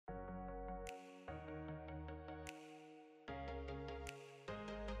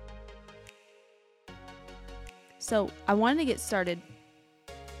So I wanted to get started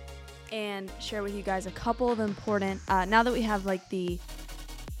and share with you guys a couple of important, now that we have like the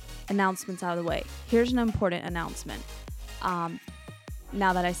announcements out of the way, here's an important announcement. Now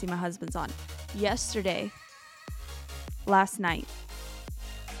that I see my husband's on. Last night,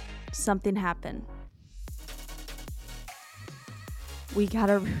 something happened. We got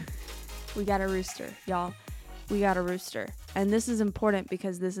a rooster, y'all. We got a rooster. And this is important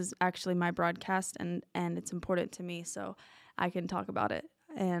because this is actually my broadcast and it's important to me, so I can talk about it.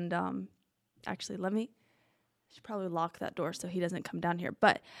 And actually, I should probably lock that door so he doesn't come down here.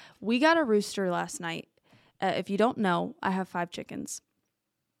 But we got a rooster last night. If you don't know, I have 5 chickens.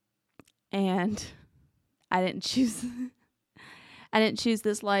 And I didn't choose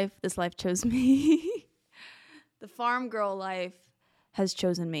this life. This life chose me. The farm girl life has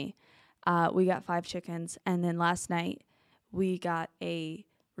chosen me. We got 5 chickens, and then last night we got a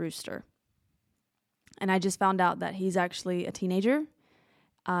rooster. And I just found out that he's actually a teenager.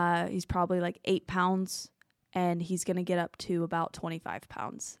 He's probably like 8 pounds, and he's going to get up to about 25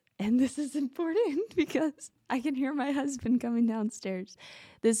 pounds. And this is important because I can hear my husband coming downstairs.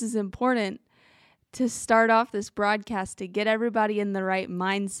 This is important to start off this broadcast to get everybody in the right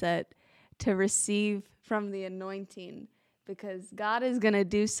mindset to receive from the anointing, because God is going to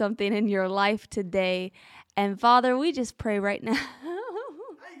do something in your life today. And Father, we just pray right now. How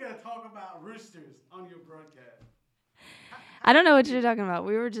you going to talk about roosters on your broadcast? I don't know what you're talking about.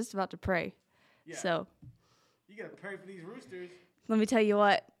 We were just about to pray. Yeah. So you got to pray for these roosters. let me tell you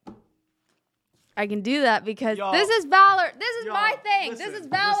what. I can do that because Y'all, this is Valor. This is y'all, my thing. listen, this is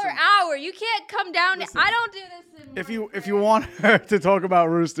Valor listen. Hour. You can't come down. Listen. I don't do this in If you want her to talk about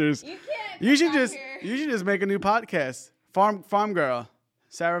roosters, You can't. you should come just here. you should just make a new podcast. Farm girl,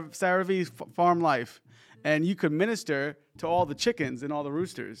 Sarah V's Farm Life, and you could minister to all the chickens and all the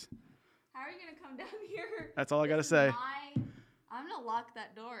roosters. How are you gonna come down here? That's all I gotta say. I'm gonna lock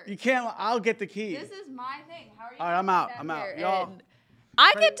that door. You can't. I'll get the key. This is my thing. How are you? All right, I'm out. I'm out. Y'all,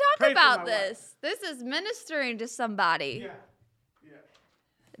 I pray- can talk pray for about my this. This is ministering to somebody. yeah.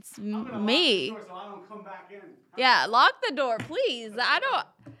 It's I'm gonna lock me. the door so I don't come back in. Yeah, lock the door, please. I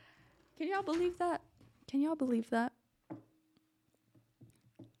don't. Can y'all believe that? Can y'all believe that?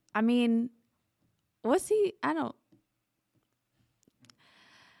 I mean, what's he? I don't.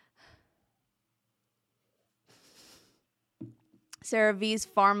 Sarah V's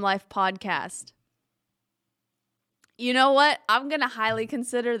Farm Life Podcast. You know what? I'm going to highly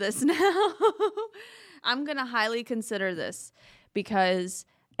consider this now. I'm going to highly consider this because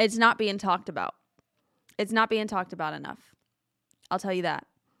it's not being talked about. It's not being talked about enough. I'll tell you that.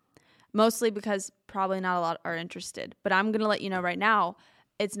 Mostly because probably not a lot are interested. But I'm going to let you know right now,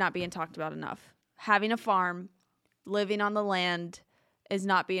 it's not being talked about enough. Having a farm, living on the land is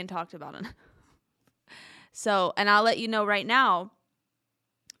not being talked about enough. So, and I'll let you know right now,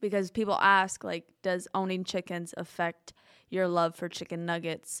 because people ask, like, does owning chickens affect your love for chicken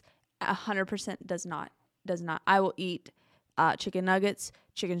nuggets? 100% does not. Does not. I will eat chicken nuggets,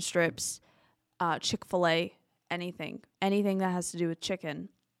 chicken strips, Chick-fil-A, anything. Anything that has to do with chicken,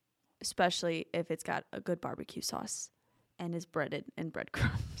 especially if it's got a good barbecue sauce and is breaded in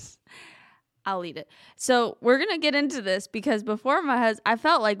breadcrumbs. I'll eat it. So we're going to get into this because before I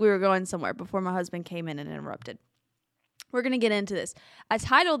felt like we were going somewhere before my husband came in and interrupted. We're going to get into this. I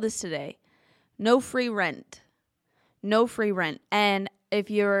titled this today, No Free Rent. No free rent. And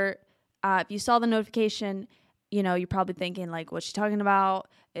if you saw the notification, you're probably thinking like, what's she talking about?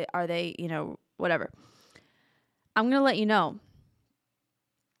 Are they, whatever. I'm going to let you know.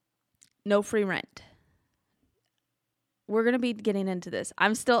 No free rent. We're going to be getting into this.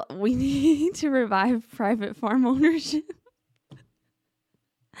 We need to revive private farm ownership.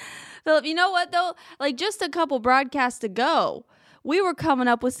 Philip, you know what though? Like just a couple broadcasts ago, we were coming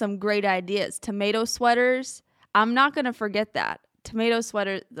up with some great ideas. Tomato sweaters. I'm not going to forget that. Tomato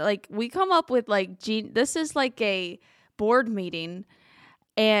sweaters. Like we come up with this is like a board meeting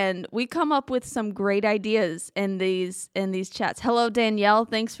and we come up with some great ideas in these chats. Hello, Danielle.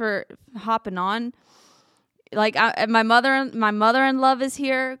 Thanks for hopping on. Like my mother-in-law is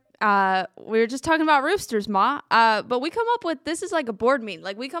here. We were just talking about roosters, Ma. But we come up with, this is like a board meeting.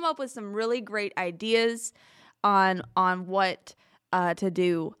 Like we come up with some really great ideas on what to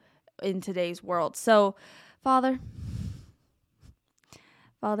do in today's world. So, Father,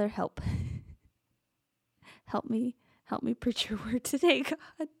 help me preach your word today,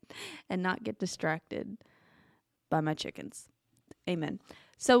 God, and not get distracted by my chickens. Amen.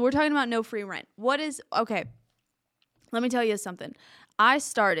 So we're talking about no free rent. Okay. Let me tell you something. I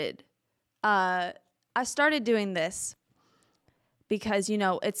started doing this because,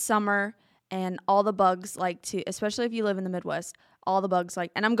 it's summer and all the bugs like to, especially if you live in the Midwest, all the bugs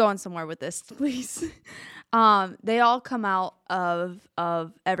like, and I'm going somewhere with this, please. They all come out of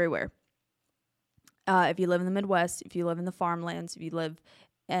everywhere. If you live in the Midwest, if you live in the farmlands, if you live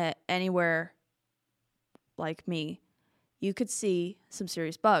anywhere like me, you could see some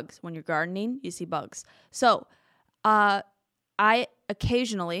serious bugs. When you're gardening, you see bugs. So, I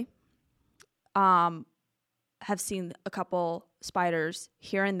occasionally have seen a couple spiders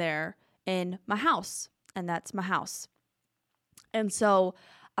here and there in my house, and that's my house. And so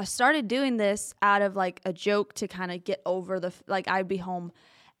I started doing this out of like a joke to kind of get over like I'd be home,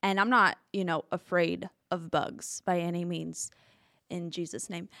 and I'm not, afraid of bugs by any means, in Jesus'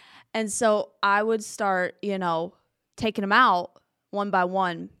 name. And so I would start, taking them out one by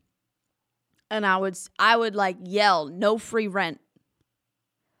one, and I would like yell, "No free rent.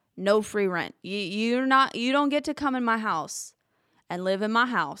 No free rent. You don't get to come in my house and live in my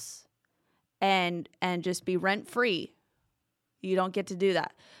house and just be rent free. You don't get to do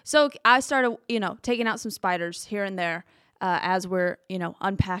that." So I started, taking out some spiders here and there as we're,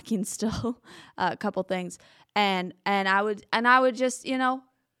 unpacking still a couple things. And I would just,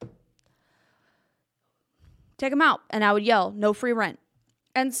 take them out, and I would yell, "No free rent."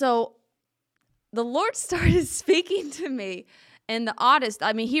 And so the Lord started speaking to me in the oddest,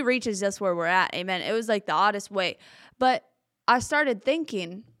 he reaches just where we're at. Amen. It was like the oddest way. But I started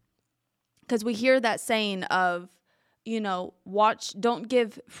thinking, because we hear that saying of, don't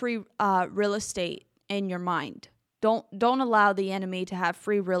give free real estate in your mind. Don't allow the enemy to have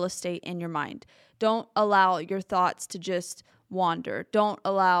free real estate in your mind. Don't allow your thoughts to just wander. Don't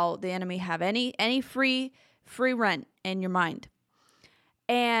allow the enemy have any free rent in your mind.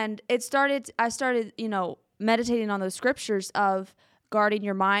 And I started, meditating on those scriptures of guarding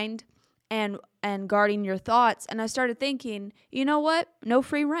your mind and guarding your thoughts. And I started thinking, you know what? No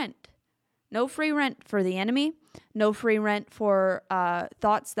free rent. No free rent for the enemy. No free rent for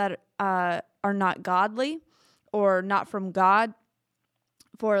thoughts that are not godly or not from God,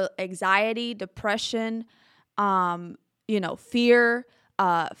 for anxiety, depression, fear,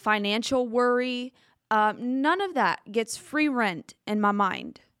 financial worry. None of that gets free rent in my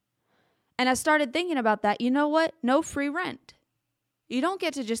mind. And I started thinking about that. You know what? No free rent. You don't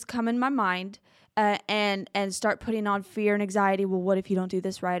get to just come in my mind and start putting on fear and anxiety. Well, what if you don't do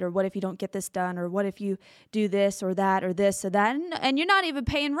this right? Or what if you don't get this done? Or what if you do this or that or this or that? And you're not even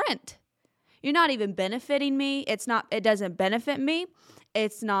paying rent. You're not even benefiting me. It doesn't benefit me.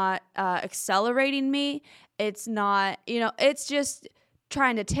 It's not accelerating me. It's not, it's just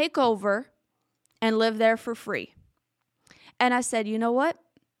trying to take over and live there for free. And I said, you know what?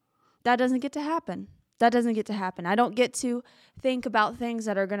 That doesn't get to happen. That doesn't get to happen. I don't get to think about things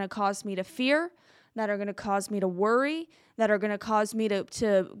that are going to cause me to fear, that are going to cause me to worry, that are going to cause me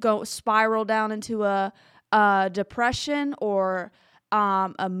to go spiral down into a depression or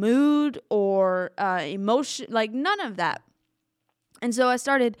a mood or emotion, like none of that. And so I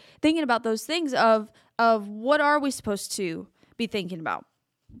started thinking about those things of what are we supposed to be thinking about?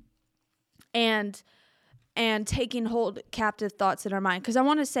 And taking hold captive thoughts in our mind. Because I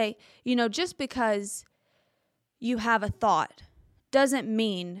want to say, just because you have a thought doesn't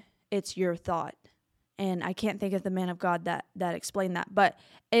mean it's your thought. And I can't think of the man of God that explained that. But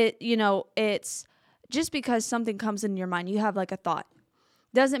it's just because something comes in your mind, you have like a thought,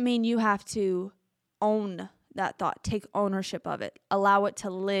 doesn't mean you have to own that thought. Take ownership of it. Allow it to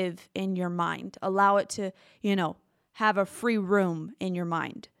live in your mind. Allow it to, have a free room in your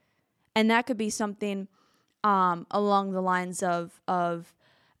mind. And that could be something along the lines of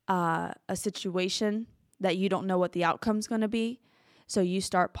a situation that you don't know what the outcome's going to be. So you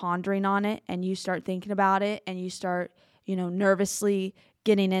start pondering on it and you start thinking about it and you start, nervously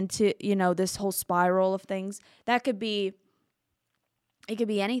getting into, this whole spiral of things. It could be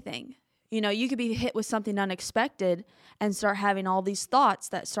anything. You could be hit with something unexpected and start having all these thoughts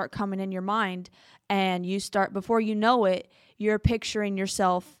that start coming in your mind, and before you know it, you're picturing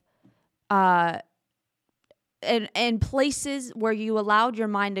yourself in places where you allowed your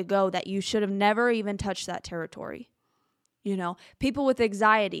mind to go that you should have never even touched that territory. People with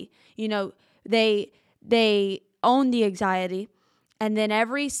anxiety, they own the anxiety, and then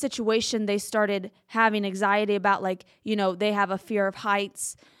every situation they started having anxiety about, like, they have a fear of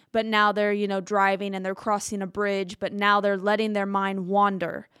heights, but now they're, driving and they're crossing a bridge, but now they're letting their mind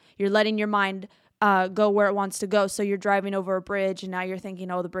wander. You're letting your mind go where it wants to go. So you're driving over a bridge and now you're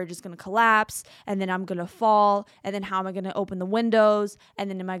thinking, oh, the bridge is going to collapse and then I'm going to fall. And then how am I going to open the windows? And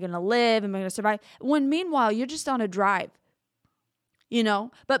then am I going to live? Am I going to survive? When meanwhile, you're just on a drive.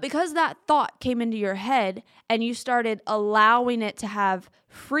 But because that thought came into your head and you started allowing it to have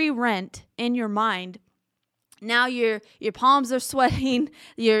free rent in your mind, now your palms are sweating,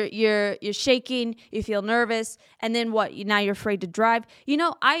 you're shaking, you feel nervous, and then what? Now you're afraid to drive.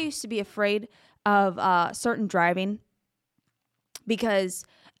 I used to be afraid of certain driving because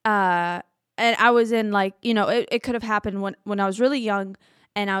and I was in it could have happened when I was really young,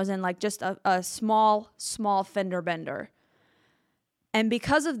 and I was in just a small fender bender. And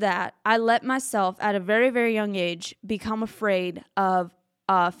because of that, I let myself at a very, very young age become afraid of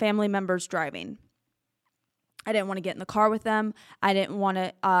family members driving. I didn't want to get in the car with them. I didn't want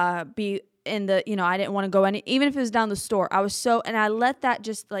to be in the, I didn't want to go even if it was down the store. And I let that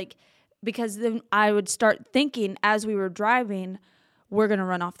just because then I would start thinking as we were driving, we're going to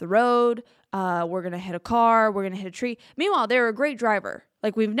run off the road. We're going to hit a car. We're going to hit a tree. Meanwhile, they were a great driver.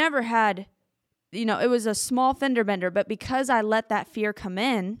 We've never had, it was a small fender bender, but because I let that fear come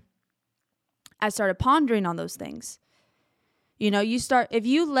in, I started pondering on those things.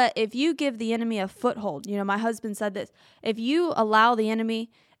 If you give the enemy a foothold, my husband said this, if you allow the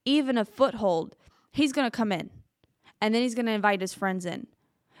enemy even a foothold, he's going to come in and then he's going to invite his friends in.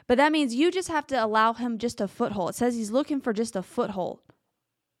 But that means you just have to allow him just a foothold. It says he's looking for just a foothold.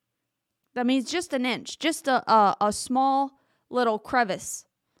 That means just an inch, just a small little crevice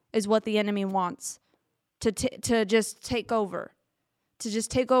is what the enemy wants to just take over. To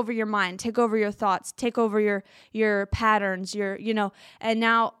just take over your mind, take over your thoughts, take over your patterns, and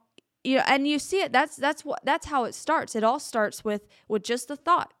now, and you see it. That's how it starts. It all starts with just a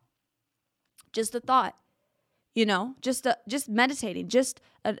thought, just meditating, just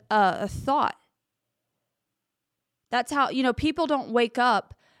a thought. That's how, people don't wake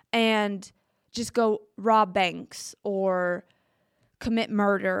up and just go rob banks or commit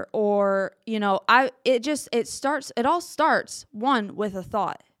murder or, it all starts one with a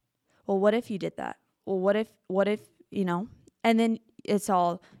thought. Well, what if you did that? Well, what if, and then it's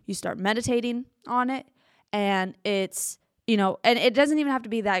all, you start meditating on it, and it's, and it doesn't even have to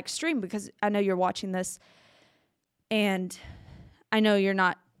be that extreme, because I know you're watching this and I know you're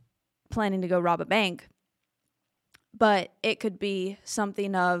not planning to go rob a bank, but it could be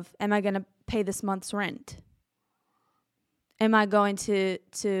something of, am I going to pay this month's rent? Am I going to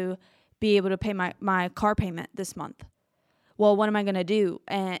be able to pay my car payment this month? Well, what am I going to do?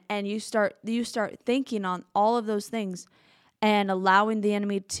 And you start thinking on all of those things and allowing the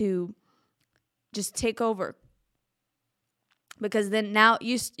enemy to just take over. Because then now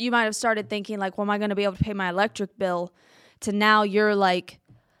you might have started thinking well, am I going to be able to pay my electric bill? To now you're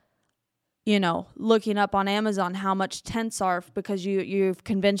looking up on Amazon how much tents are, because you've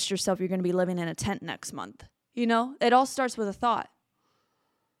convinced yourself you're going to be living in a tent next month. It all starts with a thought.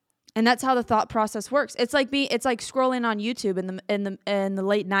 And that's how the thought process works. It's like scrolling on YouTube in the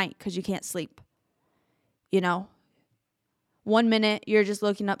late night because you can't sleep. 1 minute you're just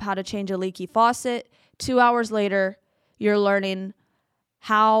looking up how to change a leaky faucet. 2 hours later, you're learning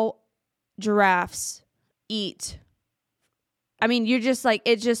how giraffes eat. I mean, you're just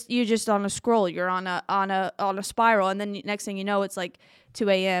you're just on a scroll. You're on a spiral, and then next thing you know, it's 2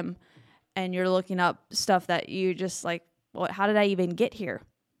 a.m. and you're looking up stuff that you just well, how did I even get here?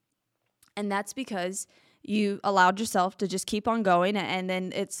 And that's because you allowed yourself to just keep on going, and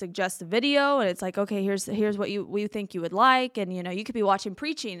then it suggests a video, and it's okay, here's what we think you would like, and you could be watching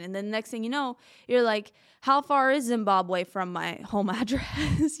preaching, and then next thing you know, you're how far is Zimbabwe from my home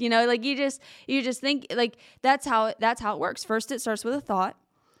address? you just think that's how it works. First, it starts with a thought,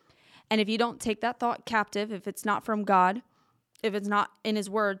 and if you don't take that thought captive, if it's not from God, if it's not in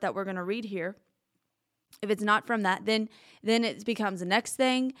His Word that we're going to read here, if it's not from that, then it becomes the next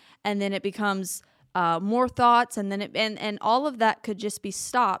thing, and then it becomes more thoughts, and then and all of that could just be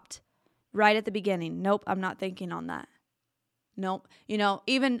stopped right at the beginning. Nope, I'm not thinking on that. Nope.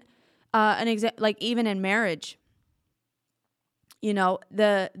 Even even in marriage,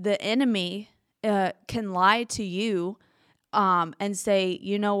 the enemy can lie to you and say,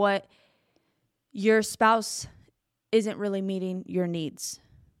 you know what, your spouse isn't really meeting your needs,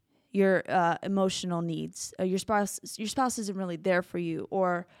 your emotional needs. Your spouse isn't really there for you,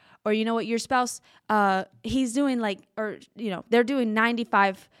 or you know what, your spouse, he's doing they're doing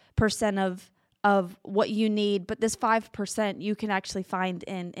 95% of what you need, but this 5% you can actually find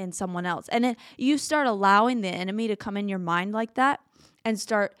in someone else. And then you start allowing the enemy to come in your mind like that and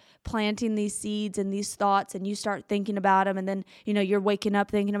start planting these seeds and these thoughts, and you start thinking about them, and then, you're waking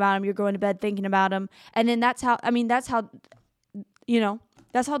up thinking about them, you're going to bed thinking about them. And then that's how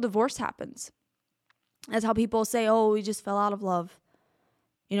divorce happens. That's how people say, oh, we just fell out of love.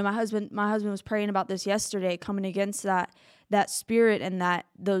 My husband was praying about this yesterday, coming against that that spirit and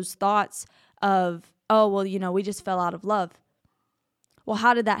those thoughts of, oh, well, we just fell out of love. Well,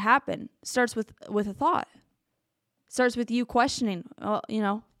 how did that happen? It starts with a thought. It starts with you questioning,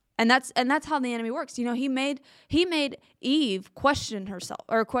 and that's how the enemy works. He made Eve question herself,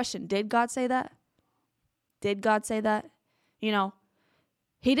 or question, did God say that? Did God say that?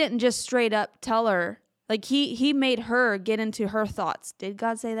 He didn't just straight up tell her, like he made her get into her thoughts. Did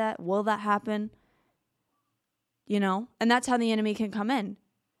God say that? Will that happen? And that's how the enemy can come in.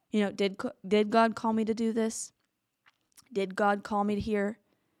 Did God call me to do this? Did God call me to here?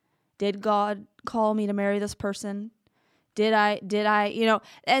 Did God call me to marry this person? Did I,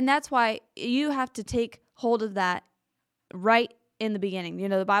 and that's why you have to take hold of that right in the beginning.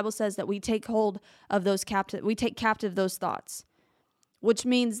 The Bible says that we take hold of those we take captive those thoughts, which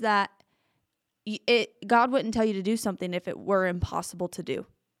means that God wouldn't tell you to do something if it were impossible to do.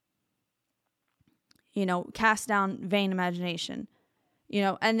 Cast down vain imagination,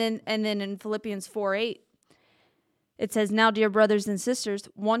 and then in Philippians 4:8, it says, now, dear brothers and sisters,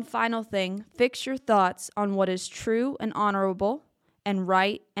 one final thing, fix your thoughts on what is true and honorable and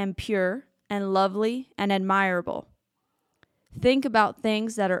right and pure and lovely and admirable. Think about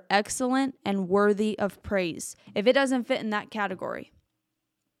things that are excellent and worthy of praise. If it doesn't fit in that category,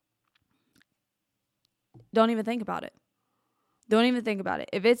 don't even think about it. Don't even think about it.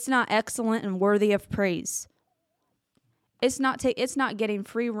 If it's not excellent and worthy of praise, it's not getting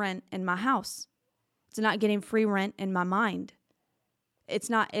free rent in my house. It's not getting free rent in my mind.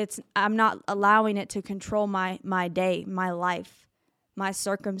 I'm not allowing it to control my day, my life, my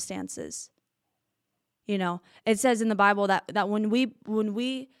circumstances. It says in the Bible that when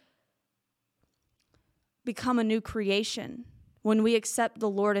we become a new creation, when we accept the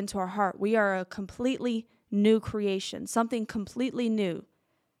Lord into our heart, we are a completely new creation, something completely new.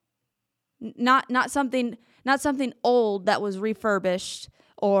 Not something old that was refurbished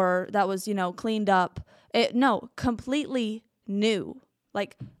or that was, cleaned up. No, completely new.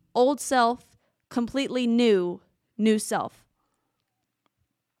 Like old self, completely new self.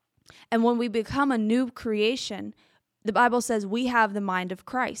 And when we become a new creation, the Bible says we have the mind of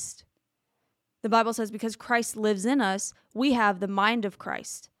Christ. The Bible says because Christ lives in us, we have the mind of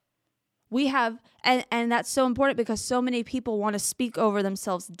Christ. We have, and that's so important because so many people want to speak over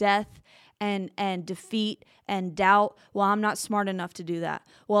themselves death and defeat and doubt. Well, I'm not smart enough to do that.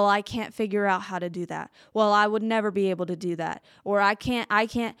 Well, I can't figure out how to do that. Well, I would never be able to do that. Or I can't,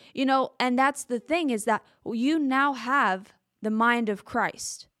 and that's the thing is that you now have the mind of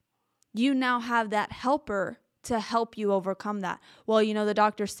Christ. You now have that helper to help you overcome that. Well, the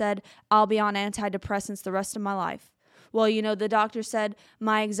doctor said, I'll be on antidepressants the rest of my life. Well, the doctor said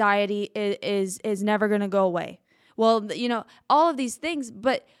my anxiety is never going to go away. Well, all of these things,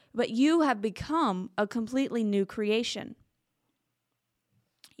 but you have become a completely new creation.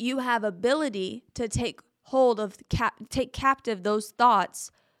 You have ability to take hold of, take captive those thoughts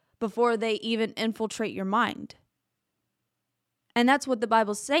before they even infiltrate your mind. And that's what the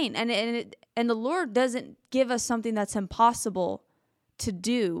Bible's saying. And the Lord doesn't give us something that's impossible to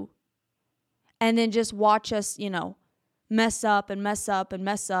do and then just watch us, mess up and mess up and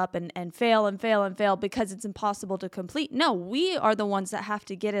mess up and fail and fail and fail because it's impossible to complete. No, we are the ones that have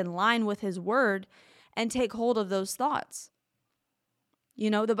to get in line with His Word and take hold of those thoughts.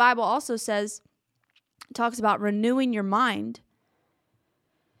 The Bible also talks about renewing your mind,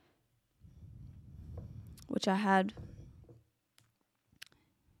 which I had.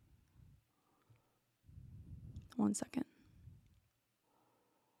 One second.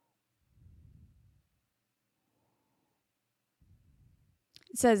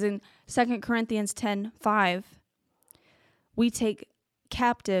 It says in 2 Corinthians 10:5, we take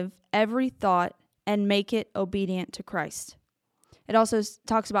captive every thought and make it obedient to Christ. It also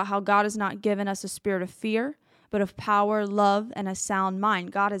talks about how God has not given us a spirit of fear, but of power, love, and a sound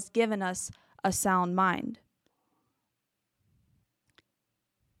mind. God has given us a sound mind.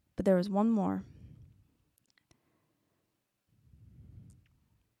 But there was one more.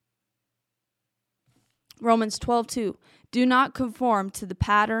 Romans 12:2, do not conform to the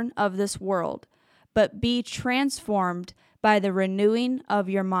pattern of this world, but be transformed by the renewing of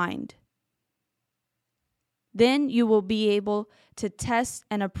your mind. Then you will be able to test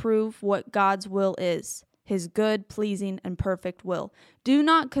and approve what God's will is, His good, pleasing, and perfect will. Do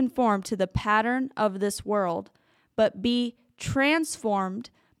not conform to the pattern of this world, but be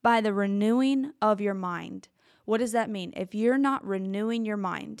transformed by the renewing of your mind. What does that mean? If you're not renewing your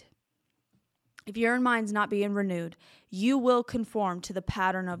mind, if your mind's not being renewed, you will conform to the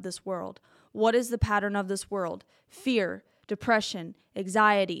pattern of this world. What is the pattern of this world? Fear, depression,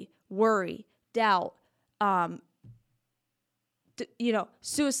 anxiety, worry, doubt,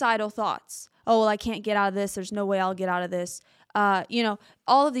 suicidal thoughts. Oh, well, I can't get out of this. There's no way I'll get out of this.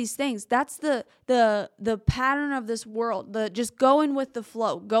 All of these things. That's the pattern of this world. The just going with the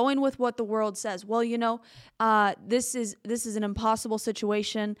flow, going with what the world says. Well, this is an impossible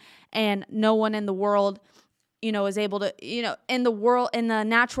situation, and no one in the world, is able to, in the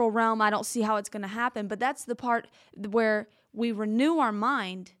natural realm, I don't see how it's going to happen. But that's the part where we renew our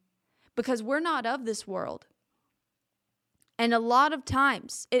mind, because we're not of this world. And a lot of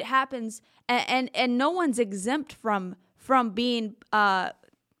times it happens, and no one's exempt from being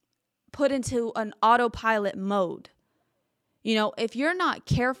put into an autopilot mode. If you're not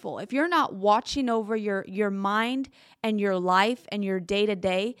careful, if you're not watching over your mind and your life and your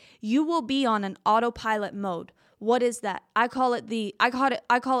day-to-day, you will be on an autopilot mode. What is that? I call it the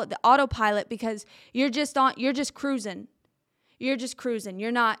autopilot, because you're just cruising. You're just cruising.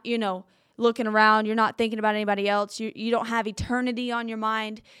 You're not, looking around. You're not thinking about anybody else. You don't have eternity on your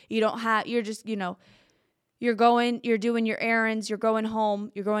mind. You're just, you're doing your errands, you're going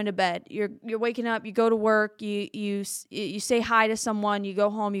home, you're going to bed, you're waking up, you go to work, you say hi to someone, you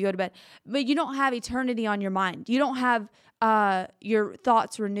go home, you go to bed. But you don't have eternity on your mind. You don't have your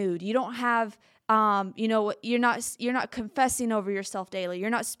thoughts renewed. You don't have you're not confessing over yourself daily.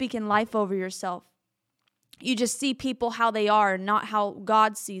 You're not speaking life over yourself. You just see people how they are and not how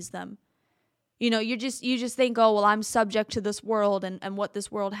God sees them. You just think, oh, well, I'm subject to this world and what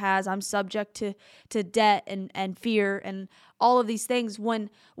this world has. I'm subject to debt and fear and all of these things. When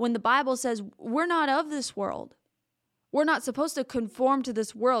the Bible says we're not of this world, we're not supposed to conform to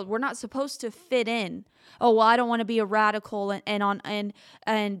this world. We're not supposed to fit in. Oh, well, I don't want to be a radical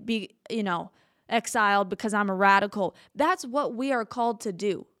and be exiled because I'm a radical. That's what we are called to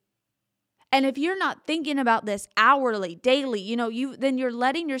do. And if you're not thinking about this hourly, daily, then you're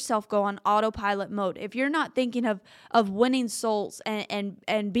letting yourself go on autopilot mode. If you're not thinking of winning souls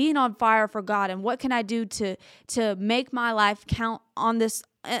and being on fire for God, and what can I do to make my life count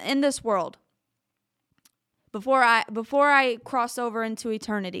in this world before I cross over into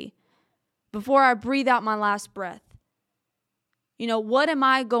eternity, before I breathe out my last breath, what am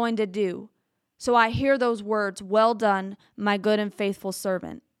I going to do so I hear those words, "Well done, my good and faithful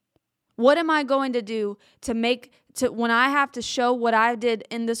servant"? What am I going to do when I have to show what I did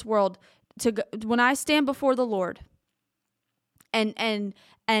in this world, when I stand before the Lord and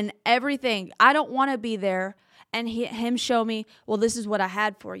everything? I don't want to be there and him show me, well, this is what I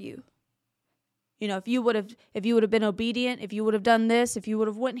had for you. If you would have been obedient, if you would have done this, if you would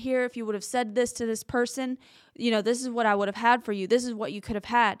have went here, if you would have said this to this person, this is what I would have had for you. This is what you could have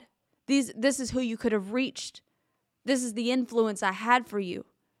had. This is who you could have reached. This is the influence I had for you.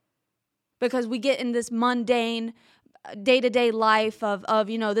 Because we get in this mundane day-to-day life of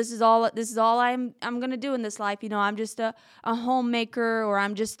this is all I'm going to do in this life. I'm just a homemaker, or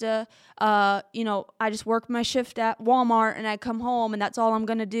I'm just I just work my shift at Walmart and I come home and that's all I'm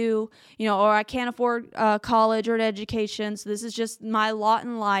going to do, or I can't afford college or an education. So this is just my lot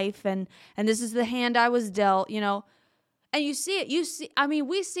in life, and this is the hand I was dealt, And we see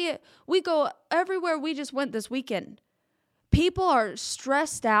it. We go everywhere. We just went this weekend. People are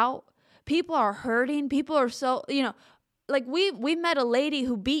stressed out. People are hurting. People are so, like we met a lady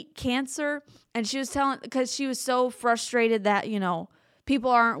who beat cancer, and she was telling, because she was so frustrated that,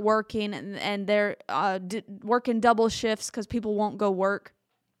 people aren't working and they're working double shifts because people won't go work.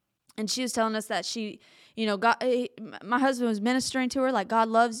 And she was telling us that she, my husband was ministering to her, like, God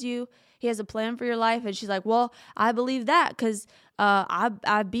loves you. He has a plan for your life. And she's like, well, I believe that because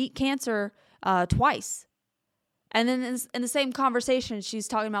I beat cancer twice. And then in the same conversation, she's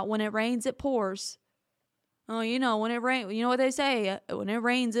talking about when it rains, it pours. Oh, when it rains, you know what they say? When it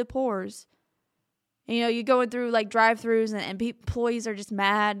rains, it pours. And, you're going through like drive-thrus and employees are just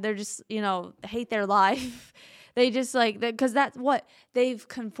mad. They're just, hate their life. They just because that's what they've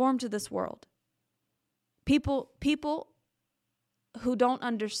conformed to this world. People who don't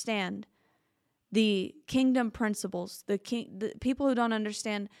understand the kingdom principles, the people who don't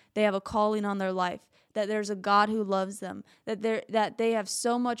understand they have a calling on their life, that there's a God who loves them, that they have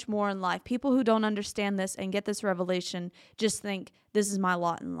so much more in life. People who don't understand this and get this revelation just think, this is my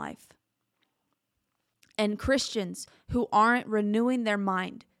lot in life. And Christians who aren't renewing their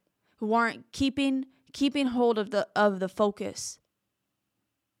mind, who aren't keeping hold of the focus,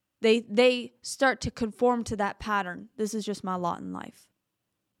 they start to conform to that pattern. This is just my lot in life.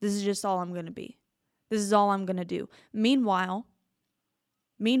 This is just all I'm going to be. This is all I'm going to do. Meanwhile,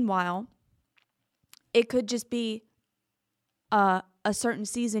 it could just be a certain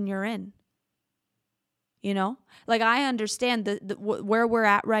season you're in. Like, I understand that where we're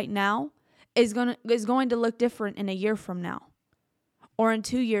at right now is going to look different in a year from now. or in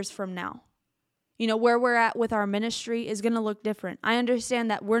 2 years from now. Where we're at with our ministry is going to look different. I understand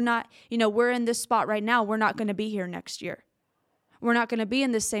that we're not, we're in this spot right now. We're not going to be here next year. We're not going to be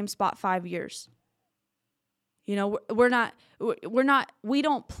in this same spot 5 years. We don't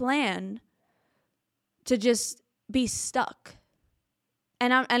plan to just be stuck.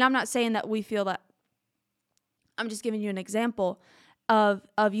 And I'm not saying that we feel that. I'm just giving you an example of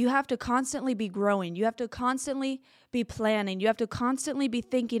you have to constantly be growing. You have to constantly be planning. You have to constantly be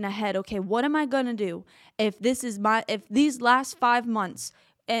thinking ahead. Okay, what am I going to do if these last 5 months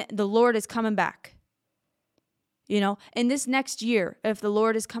the Lord is coming back? In this next year, if the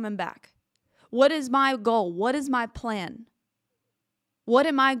Lord is coming back, what is my goal? What is my plan? What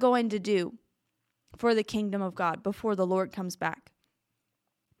am I going to do for the kingdom of God before the Lord comes back?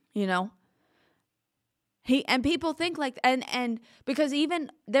 And people think like, and because even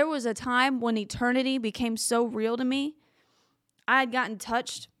there was a time when eternity became so real to me, I had gotten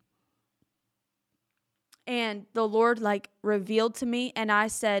touched and the Lord revealed to me, and I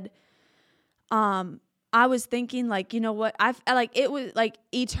said, I was thinking what? It was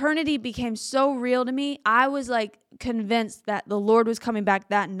eternity became so real to me. I was convinced that the Lord was coming back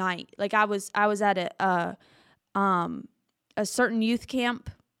that night. I was at a certain youth camp.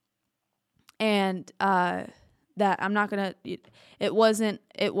 And that I'm not gonna. It wasn't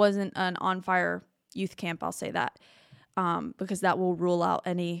an on fire youth camp. I'll say that because that will rule out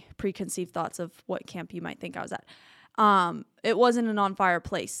any preconceived thoughts of what camp you might think I was at. It wasn't an on fire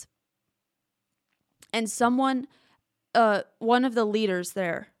place. And someone, one of the leaders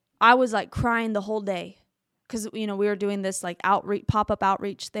there, I was crying the whole day. Because, we were doing this pop-up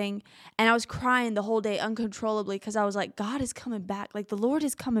outreach thing. And I was crying the whole day uncontrollably because I was like, God is coming back. The Lord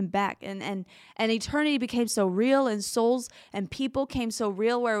is coming back. And eternity became so real, and souls and people came so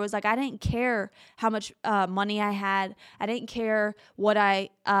real, where it was I didn't care how much money I had. I didn't care what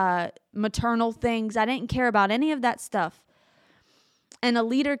maternal things. I didn't care about any of that stuff. And a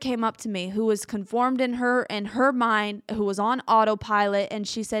leader came up to me who was conformed in her mind, who was on autopilot, and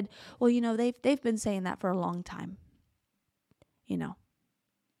she said, "Well, they've been saying that for a long time.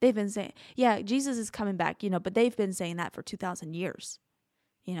 They've been saying, yeah, Jesus is coming back, but they've been saying that for 2,000 years,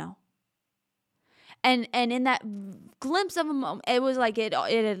 And in that glimpse of a moment, it was it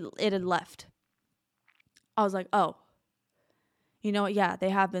had left. I was like, oh, yeah, they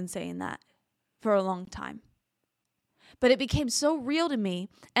have been saying that for a long time. But it became so real to me.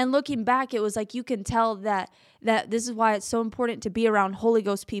 And looking back, it was you can tell that this is why it's so important to be around Holy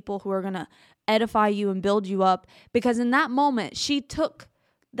Ghost people who are going to edify you and build you up. Because in that moment, she took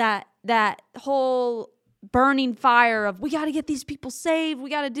that whole burning fire of, we got to get these people saved. We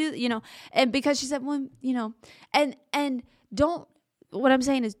got to do, and because she said, well, and what I'm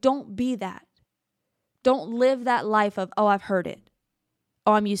saying is don't be that. Don't live that life of, oh, I've heard it.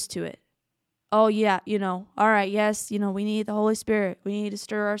 Oh, I'm used to it. Oh, yeah, all right, yes, we need the Holy Spirit. We need to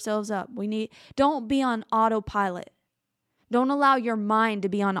stir ourselves up. Don't be on autopilot. Don't allow your mind to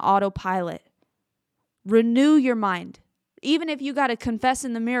be on autopilot. Renew your mind. Even if you got to confess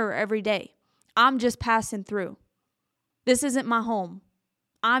in the mirror every day, I'm just passing through. This isn't my home.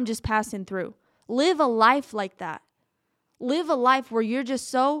 I'm just passing through. Live a life like that. Live a life where you're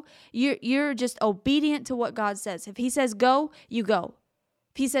just you're just obedient to what God says. If He says go, you go.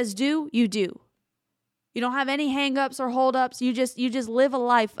 If He says do, you do. You don't have any hang-ups or hold-ups. You just live a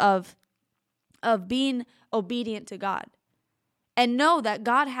life of being obedient to God. And know that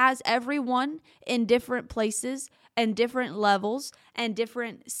God has everyone in different places and different levels and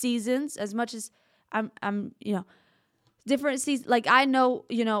different seasons, as much as I'm different seasons. I know,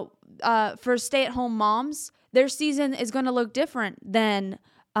 for stay-at-home moms, their season is going to look different than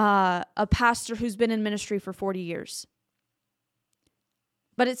a pastor who's been in ministry for 40 years.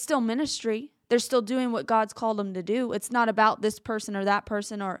 But it's still ministry. They're still doing what God's called them to do. It's not about this person or that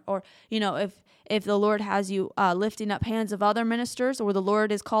person, or if the Lord has you lifting up hands of other ministers, or the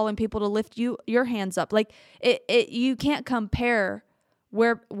Lord is calling people to lift your hands up. You can't compare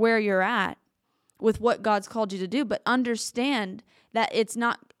where you're at with what God's called you to do, but understand that it's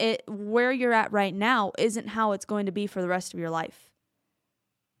not where you're at right now isn't how it's going to be for the rest of your life.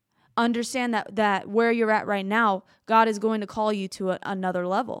 Understand that where you're at right now, God is going to call you to another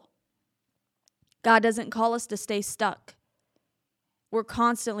level. God doesn't call us to stay stuck. We're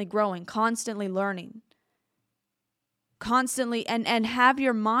constantly growing, constantly learning, constantly, and have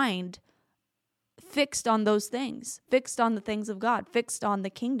your mind fixed on those things, fixed on the things of God, fixed on the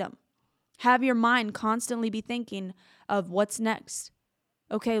kingdom. Have your mind constantly be thinking of what's next.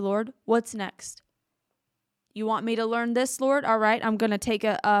 Okay, Lord, what's next? You want me to learn this, Lord? All right, I'm going to take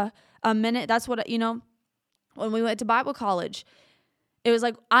a minute. That's what, when we went to Bible college, It was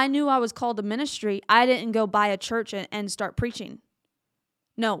like I knew I was called to ministry. I didn't go buy a church and start preaching.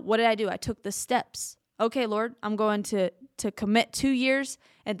 No, what did I do? I took the steps. Okay, Lord, I'm going to commit 2 years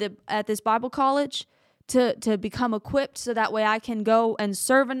at this Bible college to become equipped so that way I can go and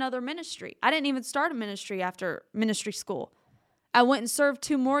serve another ministry. I didn't even start a ministry after ministry school. I went and served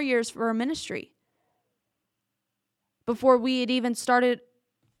 2 more years for a ministry before we had even started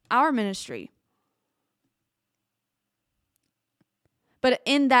our ministry. But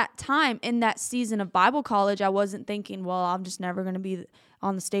in that time, in that season of Bible college, I wasn't thinking, well, I'm just never going to be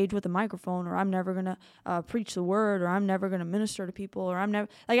on the stage with a microphone, or I'm never going to preach the word, or I'm never going to minister to people, or I'm never,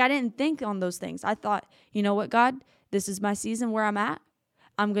 like, I didn't think on those things. I thought, you know what, God, this is my season where I'm at.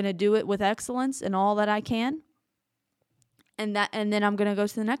 I'm going to do it with excellence in all that I can. And then I'm going to go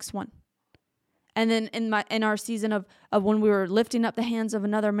to the next one. And then in our season of when we were lifting up the hands of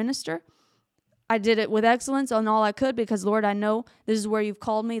another minister, I did it with excellence on all I could because, Lord, I know this is where you've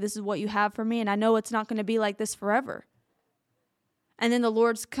called me. This is what you have for me. And I know it's not going to be like this forever. And then the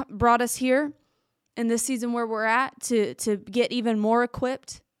Lord's brought us here in this season where we're at to get even more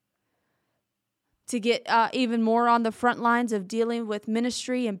equipped, to get even more on the front lines of dealing with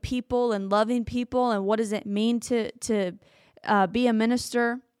ministry and people and loving people and what does it mean to be a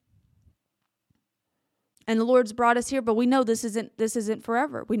minister. And the Lord's brought us here, but we know this isn't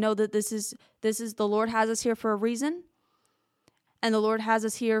forever. We know that this is the Lord has us here for a reason, and the Lord has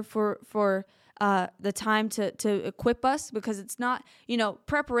us here for the time to equip us, because it's not,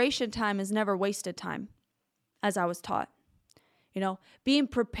 preparation time is never wasted time, as I was taught. Being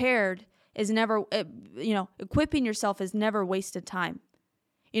prepared is never, equipping yourself is never wasted time.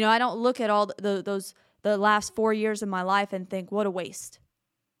 I don't look at all the last 4 years of my life and think, what a waste.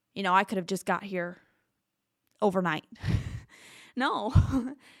 I could have just got here overnight. No.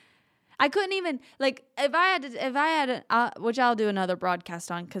 I couldn't even, if I had, which I'll do another broadcast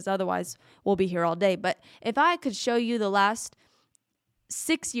on, because otherwise we'll be here all day. But if I could show you the last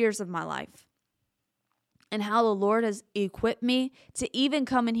 6 years of my life and how the Lord has equipped me to even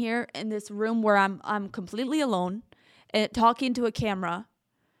come in here in this room where I'm completely alone and talking to a camera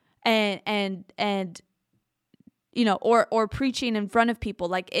and or preaching in front of people,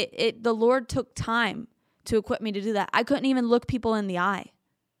 the Lord took time to equip me to do that. I couldn't even look people in the eye.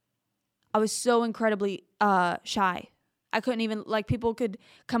 I was so incredibly shy. I couldn't even, people could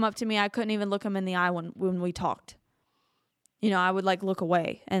come up to me. I couldn't even look them in the eye when we talked. I would look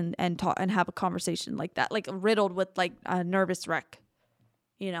away and talk and have a conversation like that, riddled with a nervous wreck,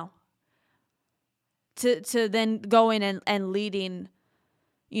 to then going and leading,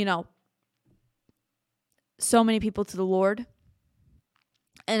 so many people to the Lord.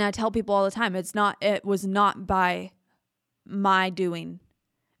 And I tell people all the time, it was not by my doing.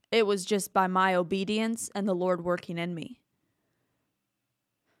 It was just by my obedience and the Lord working in me.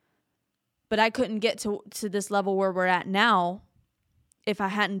 But I couldn't get to this level where we're at now if I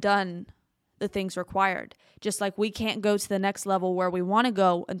hadn't done the things required. Just like we can't go to the next level where we want to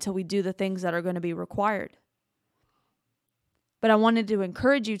go until we do the things that are going to be required. But I wanted to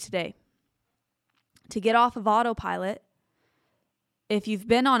encourage you today to get off of autopilot. If you've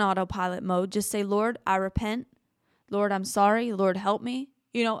been on autopilot mode, just say, Lord, I repent. Lord, I'm sorry. Lord, help me.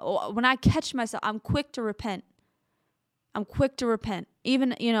 When I catch myself, I'm quick to repent.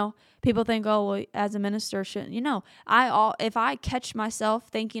 Even, people think, oh, well, as a minister, shouldn't, if I catch myself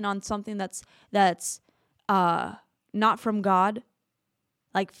thinking on something that's not from God,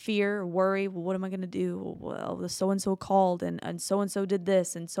 like fear or worry, well, what am I going to do? Well, the so-and-so called and so-and-so did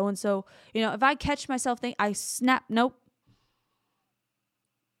this and so-and-so, if I catch myself I snap, nope.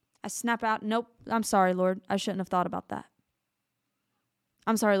 I snap out, nope, I'm sorry, Lord, I shouldn't have thought about that.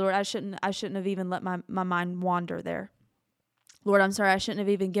 I'm sorry, Lord, I shouldn't have even let my mind wander there. Lord, I'm sorry, I shouldn't have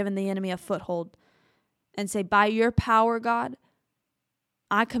even given the enemy a foothold. And say, by your power, God,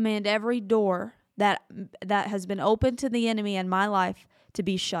 I command every door that has been opened to the enemy in my life to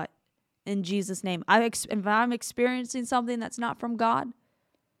be shut. In Jesus' name. If I'm experiencing something that's not from God,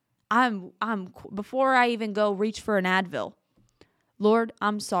 I'm before I even go reach for an Advil, Lord,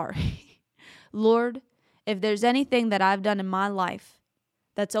 I'm sorry. Lord, if there's anything that I've done in my life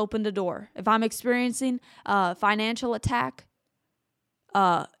that's opened a door, if I'm experiencing a financial attack,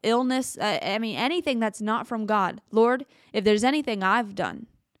 illness, anything that's not from God, Lord, if there's anything I've done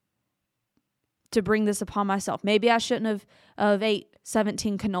to bring this upon myself, maybe I shouldn't have ate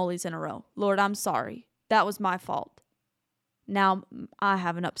 17 cannolis in a row. Lord, I'm sorry. That was my fault. Now I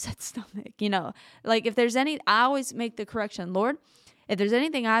have an upset stomach. If there's I always make the correction, Lord, if there's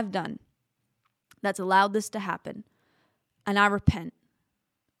anything I've done that's allowed this to happen, and I repent.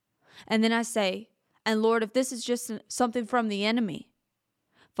 And then I say, and Lord, if this is just something from the enemy,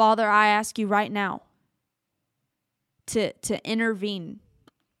 Father, I ask you right now to intervene.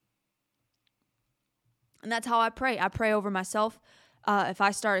 And that's how I pray. I pray over myself. If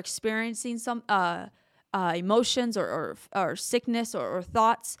I start experiencing some emotions or sickness or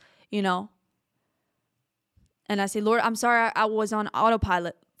thoughts, you know, and I say, Lord, I'm sorry I was on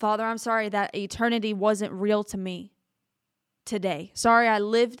autopilot. Father, I'm sorry that eternity wasn't real to me today.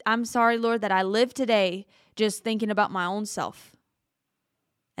 I'm sorry, Lord, that I lived today just thinking about my own self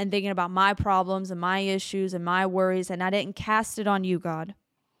and thinking about my problems and my issues and my worries, and I didn't cast it on you, God.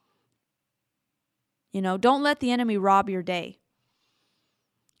 You know, don't let the enemy rob your day.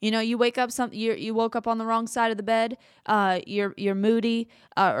 You know, you wake up you woke up on the wrong side of the bed. You're moody,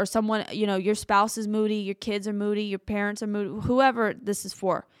 or someone, you know, your spouse is moody, your kids are moody, your parents are moody, whoever this is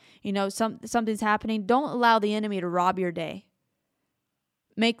for. You know, something's happening. Don't allow the enemy to rob your day.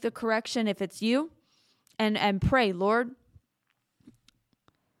 Make the correction if it's you, and pray, Lord,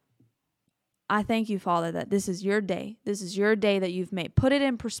 I thank you, Father, that this is your day. This is your day that you've made. Put it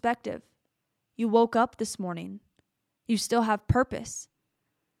in perspective. You woke up this morning. You still have purpose.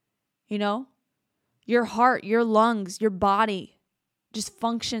 You know, your heart, your lungs, your body just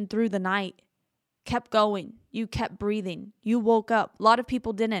functioned through the night, kept going. You kept breathing. You woke up. A lot of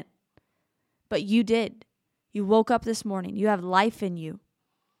people didn't, but you did. You woke up this morning. You have life in you.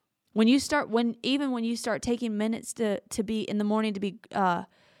 When you start taking minutes to be in the morning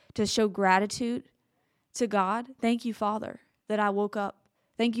to show gratitude to God, thank you, Father, that I woke up.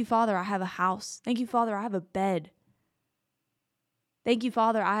 Thank you, Father, I have a house. Thank you, Father, I have a bed. Thank you,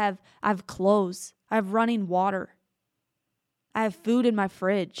 Father, I have clothes. I have running water. I have food in my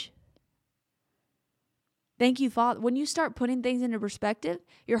fridge. Thank you, Father. When you start putting things into perspective,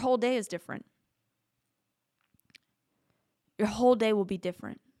 your whole day is different. Your whole day will be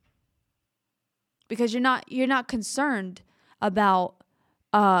different. Because you're not concerned about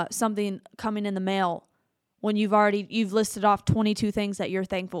something coming in the mail when you've listed off 22 things that you're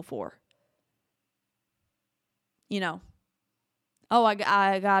thankful for. You know, oh, I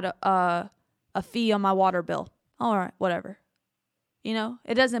got a fee on my water bill. All right, whatever. You know,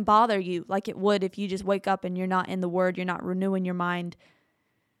 it doesn't bother you like it would if you just wake up and you're not in the Word, you're not renewing your mind.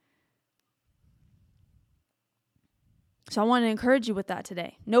 So I want to encourage you with that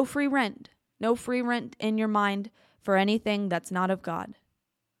today. No free rent. No free rent in your mind for anything that's not of God.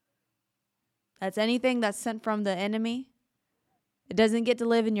 That's anything that's sent from the enemy. It doesn't get to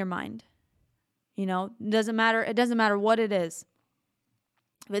live in your mind. You know, it doesn't matter what it is.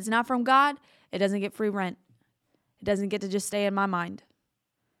 If it's not from God, it doesn't get free rent. It doesn't get to just stay in my mind.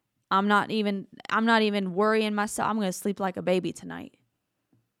 I'm not even worrying myself. I'm going to sleep like a baby tonight.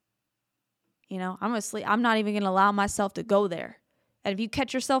 You know, I'm going to sleep. I'm not even going to allow myself to go there. And if you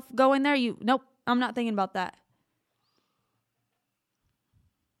catch yourself going there, nope, I'm not thinking about that.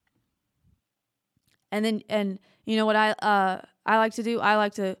 And you know what I like to do? I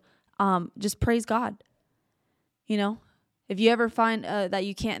like to just praise God. You know, if you ever find that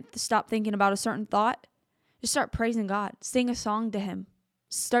you can't stop thinking about a certain thought, just start praising God. Sing a song to Him.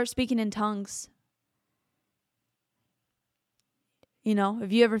 Start speaking in tongues. You know,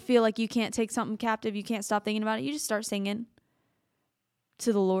 if you ever feel like you can't take something captive, you can't stop thinking about it, you just start singing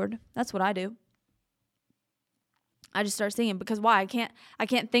to the Lord. That's what I do. I just start singing because why? I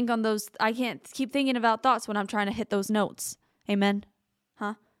can't think on those. I can't keep thinking about thoughts when I'm trying to hit those notes. Amen.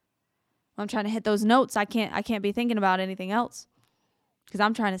 Huh? When I'm trying to hit those notes, I can't be thinking about anything else because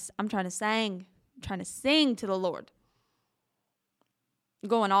I'm trying to sing to the Lord. I'm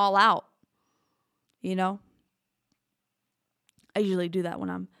going all out. You know. I usually do that when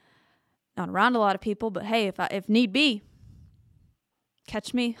I'm not around a lot of people, but hey, if need be,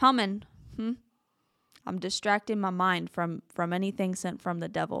 catch me humming. I'm distracting my mind from anything sent from the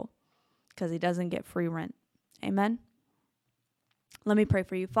devil because he doesn't get free rent. Amen. Let me pray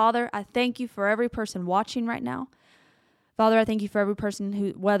for you. Father, I thank you for every person watching right now. Father, I thank you for every person who,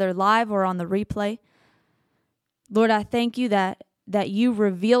 whether live or on the replay. Lord, I thank you that you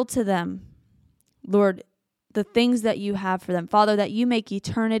reveal to them, Lord, the things that you have for them. Father, that you make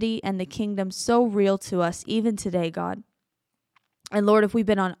eternity and the kingdom so real to us even today, God. And Lord, if we've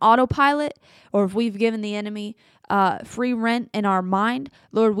been on autopilot or if we've given the enemy free rent in our mind,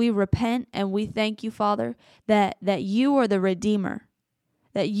 Lord, we repent and we thank you, Father, that you are the Redeemer,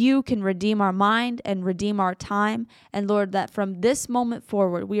 that you can redeem our mind and redeem our time. And Lord, that from this moment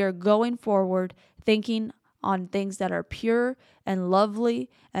forward, we are going forward thinking on things that are pure and lovely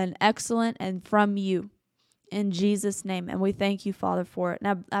and excellent and from you. In Jesus' name. And we thank you, Father, for it.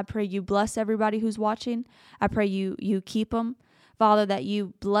 And I pray you bless everybody who's watching. I pray you keep them. Father, that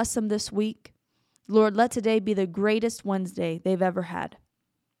you bless them this week. Lord, let today be the greatest Wednesday they've ever had.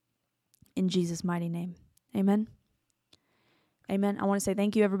 In Jesus' mighty name. Amen. Amen. I want to say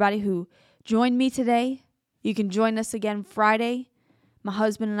thank you, everybody who joined me today. You can join us again Friday. My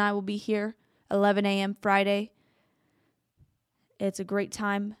husband and I will be here 11 a.m. Friday. It's a great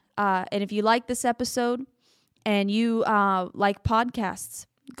time. And if you like this episode and you like podcasts,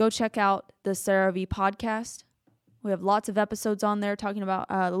 go check out the Sarah V podcast. We have lots of episodes on there talking about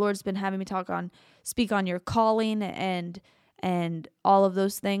the Lord's been having me speak on your calling and all of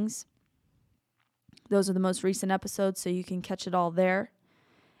those things. Those are the most recent episodes, so you can catch it all there.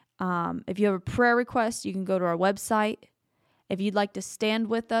 If you have a prayer request, you can go to our website. If you'd like to stand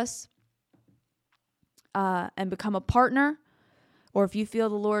with us and become a partner, or if you feel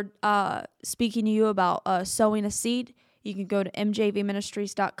the Lord speaking to you about sowing a seed, you can go to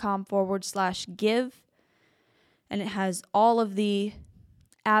mjvministries.com/give. And it has all of the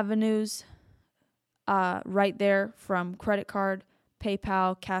avenues right there, from credit card,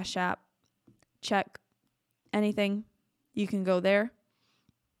 PayPal, Cash App, check, anything. You can go there.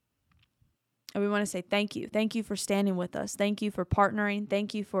 And we want to say thank you. Thank you for standing with us. Thank you for partnering.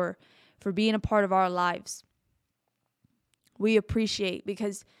 Thank you for being a part of our lives. We appreciate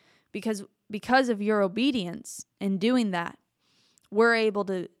because of your obedience in doing that, we're able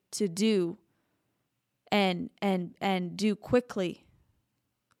to do and do quickly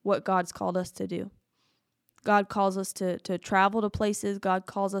what God's called us to do. God calls us to travel to places. God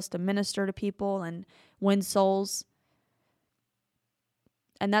calls us to minister to people and win souls.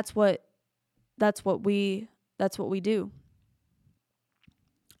 And that's what we do.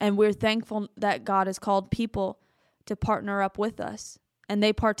 And we're thankful that God has called people to partner up with us, and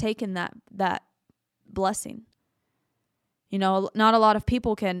they partake in that blessing. You know, not a lot of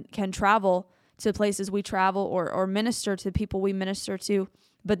people can travel to places we travel or minister to people we minister to,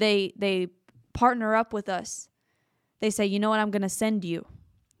 but they partner up with us. They say, you know what, I'm going to send you.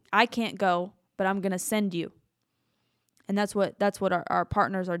 I can't go, but I'm going to send you. And that's what our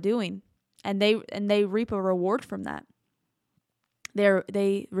partners are doing. And they reap a reward from that.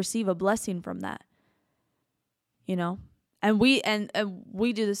 They receive a blessing from that. You know? And we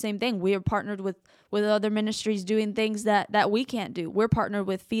do the same thing. We are partnered with other ministries doing things that we can't do. We're partnered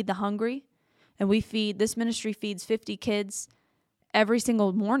with Feed the Hungry, and this ministry feeds 50 kids every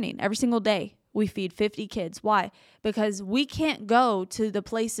single morning, every single day. We feed 50 kids. Why? Because we can't go to the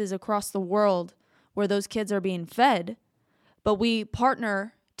places across the world where those kids are being fed, but we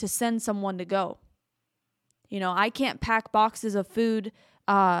partner to send someone to go. You know, I can't pack boxes of food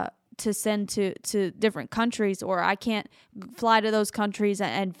to send to different countries, or I can't fly to those countries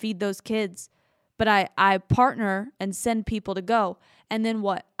and feed those kids, but I partner and send people to go. And then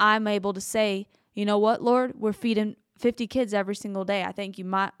what? I'm able to say, you know what, Lord, we're feeding 50 kids every single day. I thank you.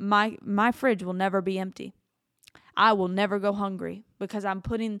 My fridge will never be empty. I will never go hungry because I'm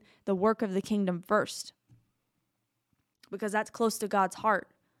putting the work of the kingdom first. Because that's close to God's heart.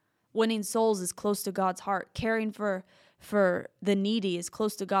 Winning souls is close to God's heart. Caring for the needy is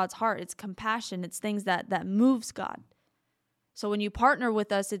close to God's heart. It's compassion. It's things that moves God. So when you partner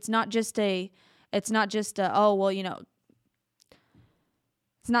with us, it's not just oh, well, you know,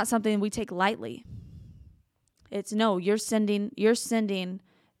 it's not something we take lightly. It's no, you're sending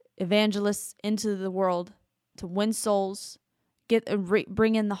evangelists into the world to win souls,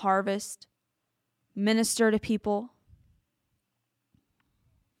 bring in the harvest, minister to people.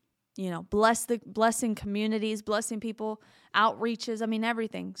 You know, blessing communities, blessing people, outreaches. I mean,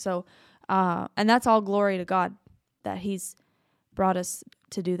 everything. So, and that's all glory to God that He's brought us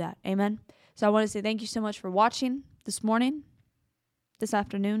to do that. Amen. So I want to say thank you so much for watching this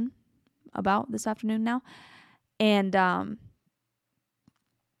afternoon now. And have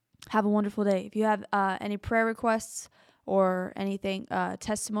a wonderful day. If you have any prayer requests or anything,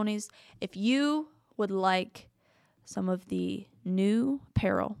 testimonies, if you would like some of the new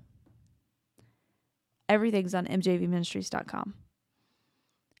apparel, everything's on mjvministries.com.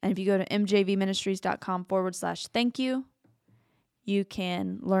 And if you go to mjvministries.com/thank you, you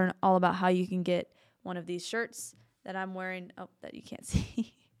can learn all about how you can get one of these shirts that I'm wearing. Oh, that you can't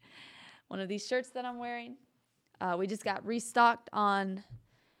see. One of these shirts that I'm wearing. We just got restocked on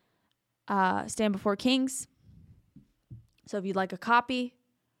Stand Before Kings. So if you'd like a copy,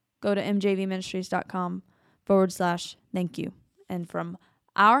 go to mjvministries.com/thank you. And from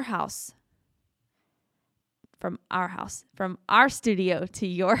our studio to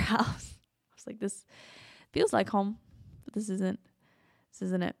your house. I was like, this feels like home, but this isn't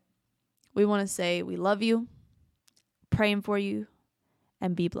it. We want to say we love you, praying for you,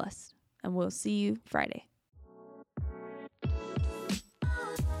 and be blessed. And we'll see you Friday.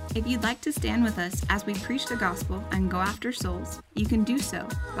 If you'd like to stand with us as we preach the gospel and go after souls, you can do so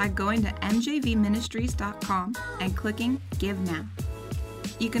by going to mjvministries.com and clicking Give Now.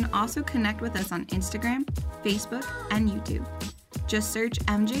 You can also connect with us on Instagram, Facebook, and YouTube. Just search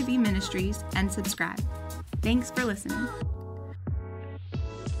MJV Ministries and subscribe. Thanks for listening.